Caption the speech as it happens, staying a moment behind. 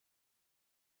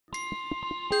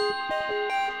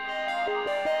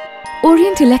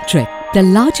OrientElectric, the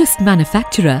largest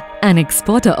manufacturer and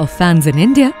exporter of fans in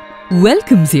India,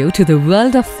 welcomes you to the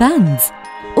world of fans.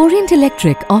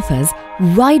 OrientElectric offers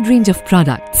wide range of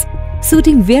products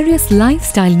suiting various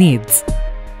lifestyle needs.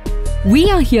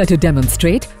 We are here to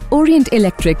demonstrate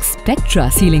OrientElectric Spectra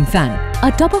ceiling fan,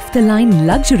 a top-of-the-line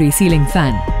luxury ceiling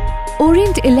fan.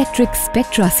 OrientElectric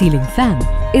Spectra ceiling fan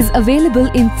is available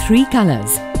in 3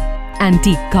 colors: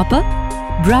 antique copper,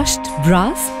 brushed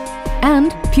brass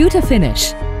and pewter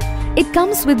finish. It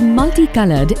comes with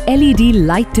multicolored LED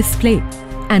light display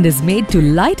and is made to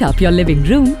light up your living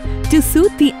room to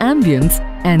suit the ambience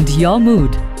and your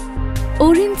mood.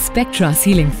 Orient Spectra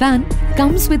ceiling fan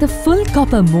comes with a full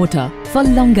copper motor for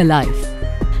longer life.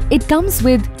 It comes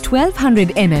with 1200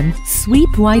 mm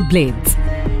sweep wide blades,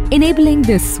 enabling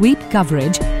this sweep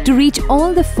coverage to reach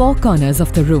all the 4 corners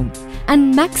of the room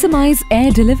and maximize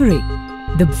air delivery.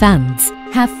 The fans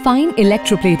have fine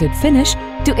electroplated finish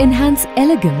to enhance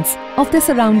elegance of the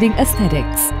surrounding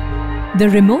aesthetics. The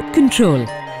remote control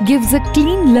gives a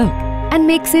clean look and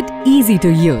makes it easy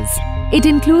to use. It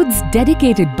includes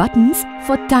dedicated buttons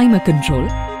for timer control,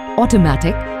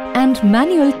 automatic and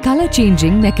manual color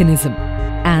changing mechanism,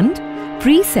 and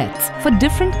presets for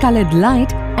different colored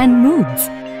light and moods.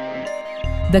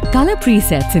 The color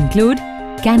presets include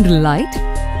candlelight,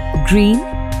 green,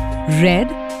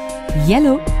 red,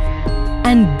 yellow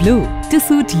and blue to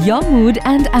suit your mood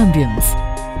and ambience.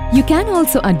 You can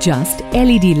also adjust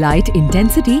LED light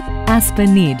intensity as per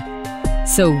need.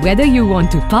 So whether you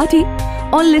want to party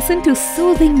or listen to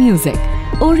soothing music,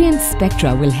 Orient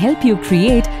Spectra will help you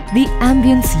create the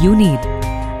ambience you need.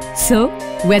 So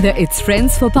whether it's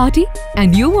friends for party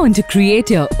and you want to create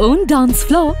your own dance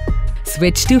floor,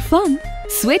 switch to fun,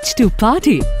 switch to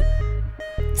party,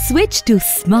 switch to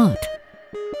smart.